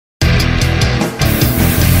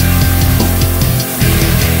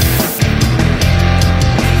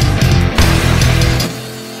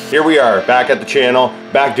Here we are, back at the channel,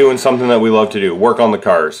 back doing something that we love to do, work on the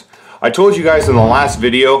cars. I told you guys in the last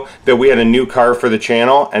video that we had a new car for the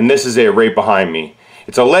channel, and this is it right behind me.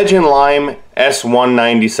 It's a Legend Lime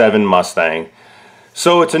S197 Mustang.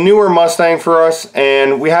 So it's a newer Mustang for us,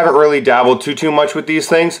 and we haven't really dabbled too much with these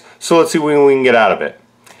things, so let's see what we can get out of it.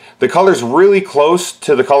 The color's really close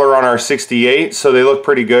to the color on our 68, so they look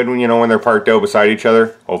pretty good when, when they're parked out beside each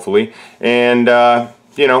other, hopefully. And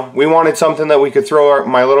we wanted something that we could throw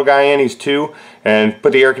my little guy in, he's 2, and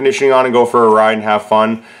put the air conditioning on and go for a ride and have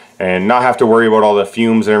fun, and not have to worry about all the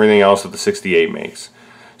fumes and everything else that the 68 makes.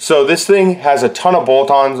 So this thing has a ton of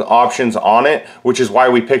bolt-on options on it, which is why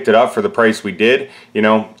we picked it up for the price we did.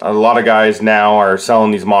 A lot of guys now are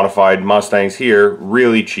selling these modified Mustangs here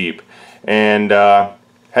really cheap, and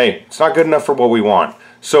hey, it's not good enough for what we want.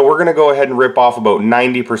 So we're going to go ahead and rip off about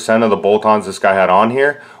 90% of the bolt-ons this guy had on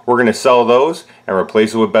here. We're going to sell those and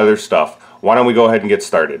replace it with better stuff. Why don't we go ahead and get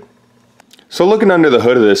started? So looking under the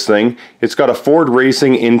hood of this thing, it's got a Ford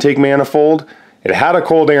Racing intake manifold. It had a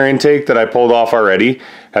cold air intake that I pulled off already.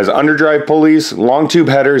 Has underdrive pulleys, long tube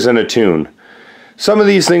headers, and a tune. Some of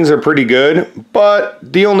these things are pretty good, but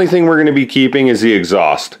the only thing we're going to be keeping is the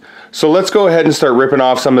exhaust. So let's go ahead and start ripping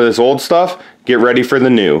off some of this old stuff, get ready for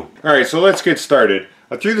the new. Alright, so let's get started.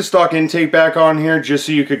 I threw the stock intake back on here just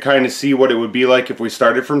so you could kind of see what it would be like if we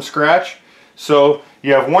started from scratch. So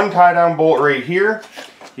you have one tie down bolt right here.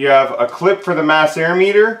 You have a clip for the mass air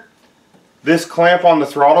meter, this clamp on the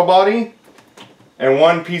throttle body, and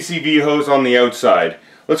one PCV hose on the outside.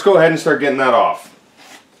 Let's go ahead and start getting that off.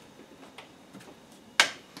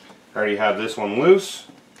 I already have this one loose.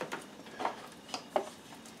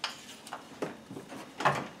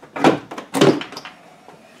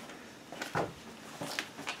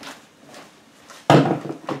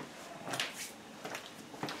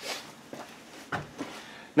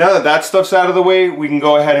 Now that stuff's out of the way, we can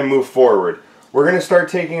go ahead and move forward. We're going to start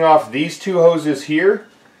taking off these 2 hoses here,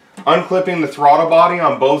 unclipping the throttle body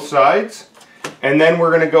on both sides, and then we're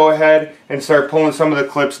going to go ahead and start pulling some of the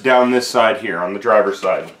clips down this side here on the driver's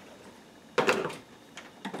side.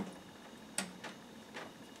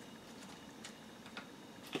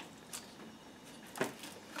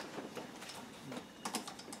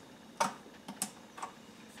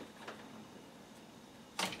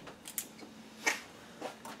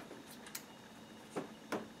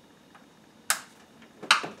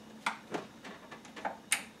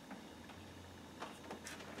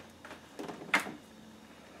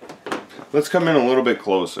 Let's come in a little bit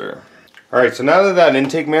closer. Alright, so now that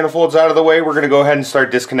intake manifold's out of the way, we're going to go ahead and start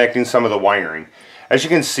disconnecting some of the wiring. As you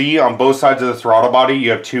can see, on both sides of the throttle body, you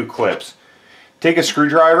have 2 clips. Take a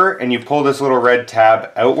screwdriver and you pull this little red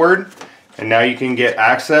tab outward, and now you can get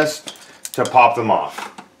access to pop them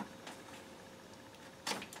off.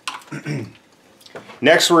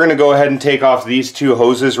 Next, we're going to go ahead and take off these 2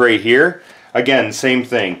 hoses right here. Again, same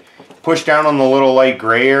thing. Push down on the little light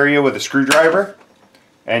gray area with a screwdriver,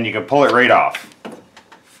 and you can pull it right off.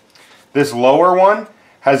 This lower one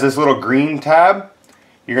has this little green tab.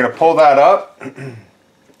 You're going to pull that up.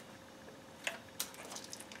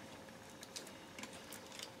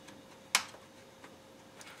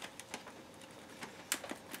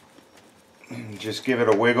 Just give it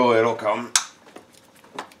a wiggle, it'll come.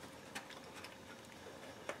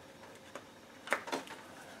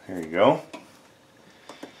 There you go.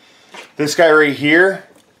 This guy right here,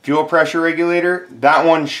 fuel pressure regulator, that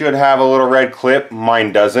one should have a little red clip.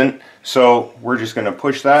 Mine doesn't. So we're just going to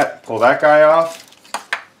push that, pull that guy off.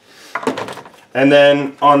 And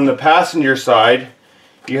then on the passenger side,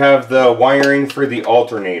 you have the wiring for the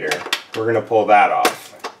alternator. We're going to pull that off.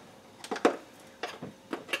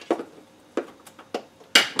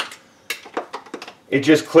 It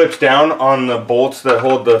just clips down on the bolts that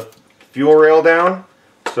hold the fuel rail down.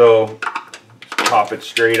 So pop it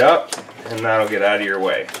straight up, and that'll get out of your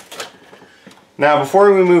way. Now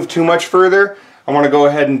before we move too much further, I want to go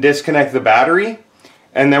ahead and disconnect the battery,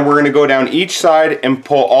 and then we're going to go down each side and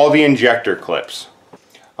pull all the injector clips.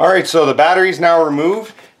 Alright, so the battery's now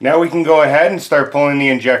removed. Now we can go ahead and start pulling the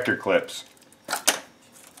injector clips.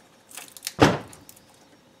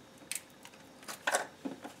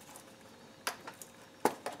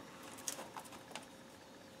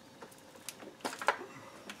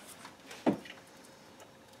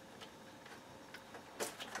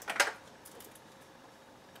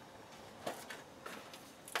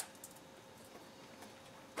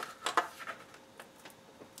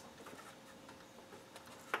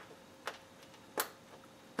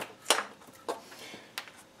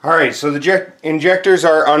 Alright, so the injectors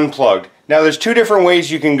are unplugged. Now there's 2 different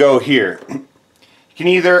ways you can go here. You can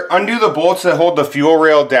either undo the bolts that hold the fuel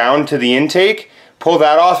rail down to the intake, pull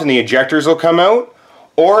that off and the ejectors will come out.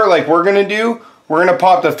 Or like we're going to do, we're going to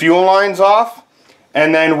pop the fuel lines off,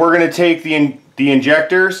 and then we're going to take the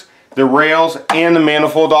injectors, the rails, and the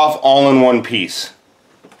manifold off all in one piece.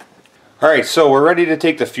 Alright, so we're ready to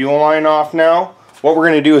take the fuel line off now. What we're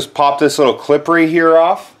going to do is pop this little clip right here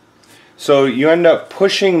off. So you end up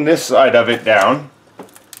pushing this side of it down,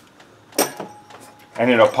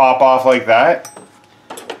 and it'll pop off like that.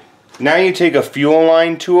 Now you take a fuel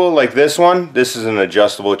line tool like this one. This is an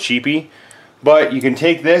adjustable cheapie. But you can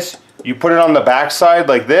take this, you put it on the back side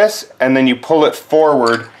like this, and then you pull it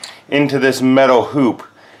forward into this metal hoop.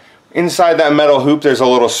 Inside that metal hoop there's a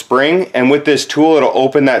little spring, and with this tool it'll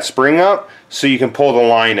open that spring up so you can pull the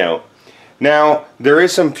line out. Now there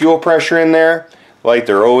is some fuel pressure in there, like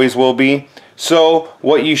there always will be. So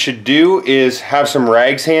what you should do is have some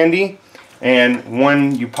rags handy, and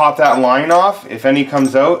when you pop that line off, if any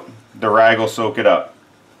comes out, the rag will soak it up.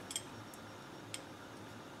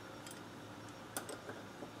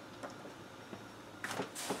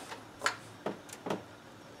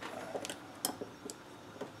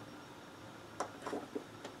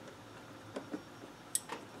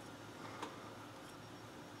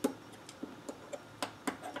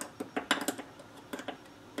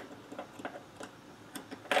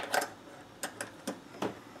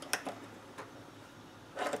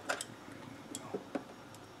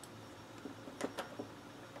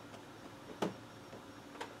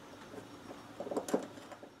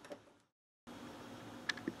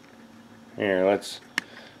 Here, let's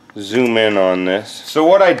zoom in on this. So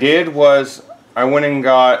what I did was I went and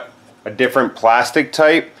got a different plastic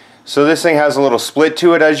type. So this thing has a little split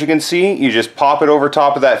to it, as you can see. You just pop it over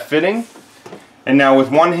top of that fitting. And now with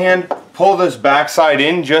one hand, pull this backside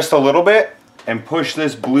in just a little bit and push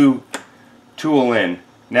this blue tool in.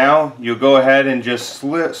 Now you'll go ahead and just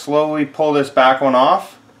slowly pull this back one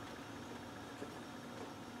off.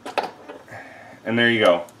 And there you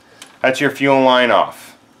go. That's your fuel line off.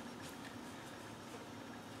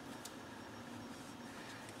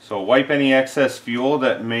 So wipe any excess fuel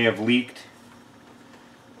that may have leaked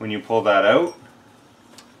when you pull that out.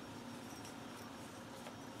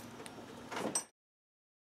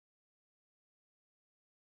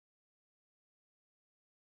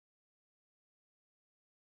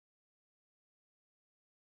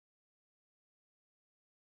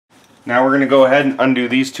 Now we're going to go ahead and undo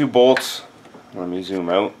these two bolts. Let me zoom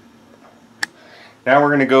out. Now we're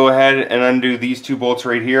going to go ahead and undo these two bolts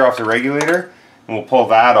right here off the regulator. And we'll pull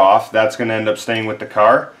that off. That's going to end up staying with the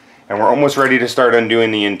car. And we're almost ready to start undoing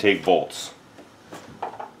the intake bolts.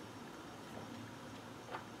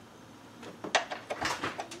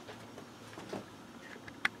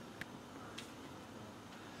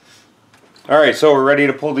 Alright, so we're ready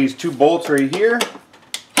to pull these two bolts right here.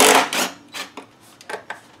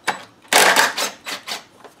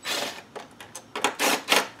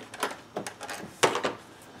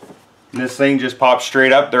 This thing just pops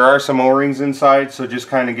straight up. There are some O-rings inside, so just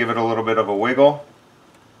kind of give it a little bit of a wiggle.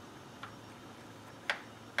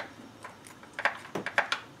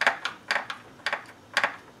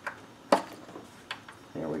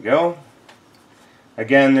 There we go.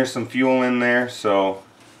 Again, there's some fuel in there, so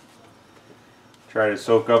try to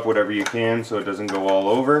soak up whatever you can so it doesn't go all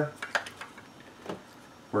over.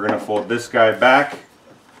 We're going to fold this guy back.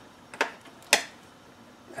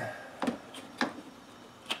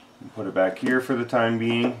 Put it back here for the time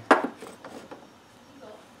being.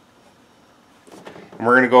 And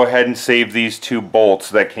we're going to go ahead and save these two bolts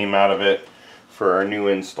that came out of it for our new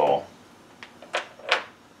install.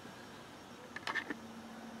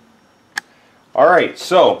 Alright,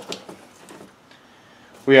 so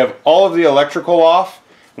we have all of the electrical off,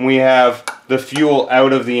 and we have the fuel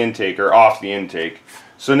out of the intake, or off the intake.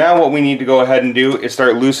 So now what we need to go ahead and do is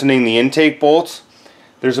start loosening the intake bolts.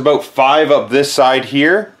 There's about 5 up this side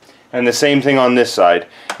here, and the same thing on this side.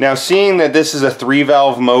 Now, seeing that this is a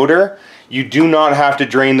 3-valve motor, you do not have to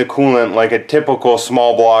drain the coolant like a typical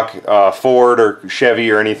small block Ford or Chevy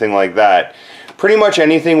or anything like that. Pretty much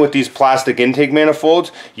anything with these plastic intake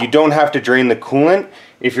manifolds, you don't have to drain the coolant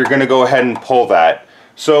if you're going to go ahead and pull that.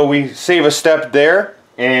 So we save a step there,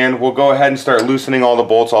 and we'll go ahead and start loosening all the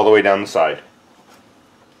bolts all the way down the side.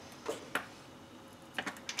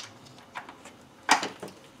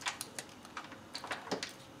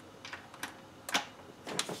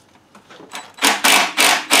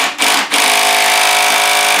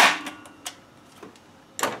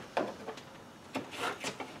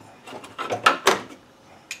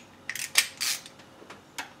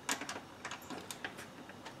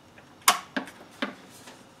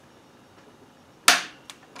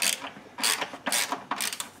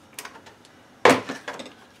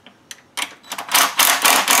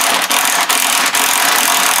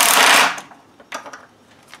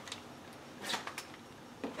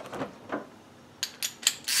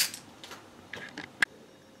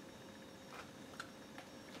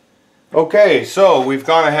 Okay, so we've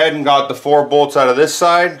gone ahead and got the 4 bolts out of this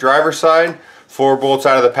side, driver's side, 4 bolts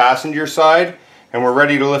out of the passenger side, and we're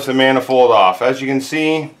ready to lift the manifold off. As you can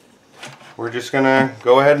see, we're just gonna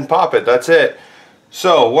go ahead and pop it. That's it.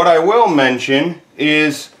 So what I will mention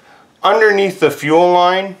is underneath the fuel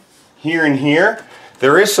line here and here,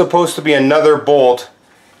 there is supposed to be another bolt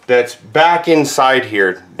that's back inside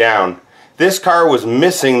here, down. This car was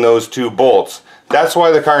missing those 2 bolts. That's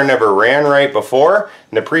why the car never ran right before,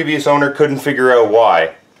 and the previous owner couldn't figure out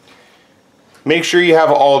why. Make sure you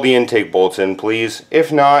have all the intake bolts in, please.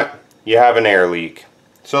 If not, you have an air leak.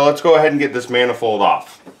 So let's go ahead and get this manifold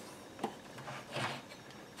off.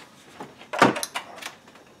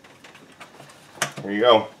 There you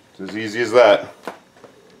go. It's as easy as that.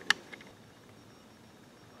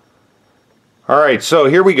 Alright, so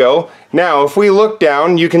here we go. Now, if we look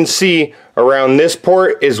down, you can see around this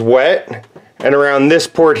port is wet, and around this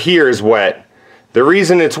port here is wet. The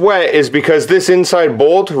reason it's wet is because this inside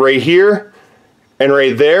bolt right here and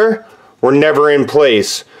right there were never in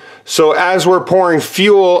place. So as we're pouring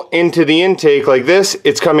fuel into the intake like this,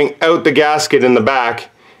 it's coming out the gasket in the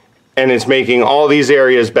back, and it's making all these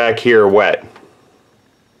areas back here wet.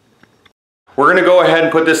 We're going to go ahead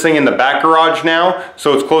and put this thing in the back garage now,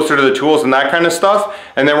 so it's closer to the tools and that kind of stuff.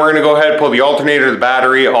 And then we're going to go ahead and pull the alternator, the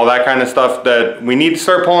battery, all that kind of stuff that we need to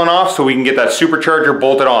start pulling off so we can get that supercharger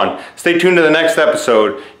bolted on. Stay tuned to the next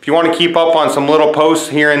episode. If you want to keep up on some little posts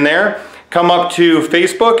here and there, come up to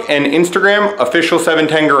Facebook and Instagram, Official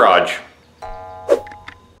 710 Garage.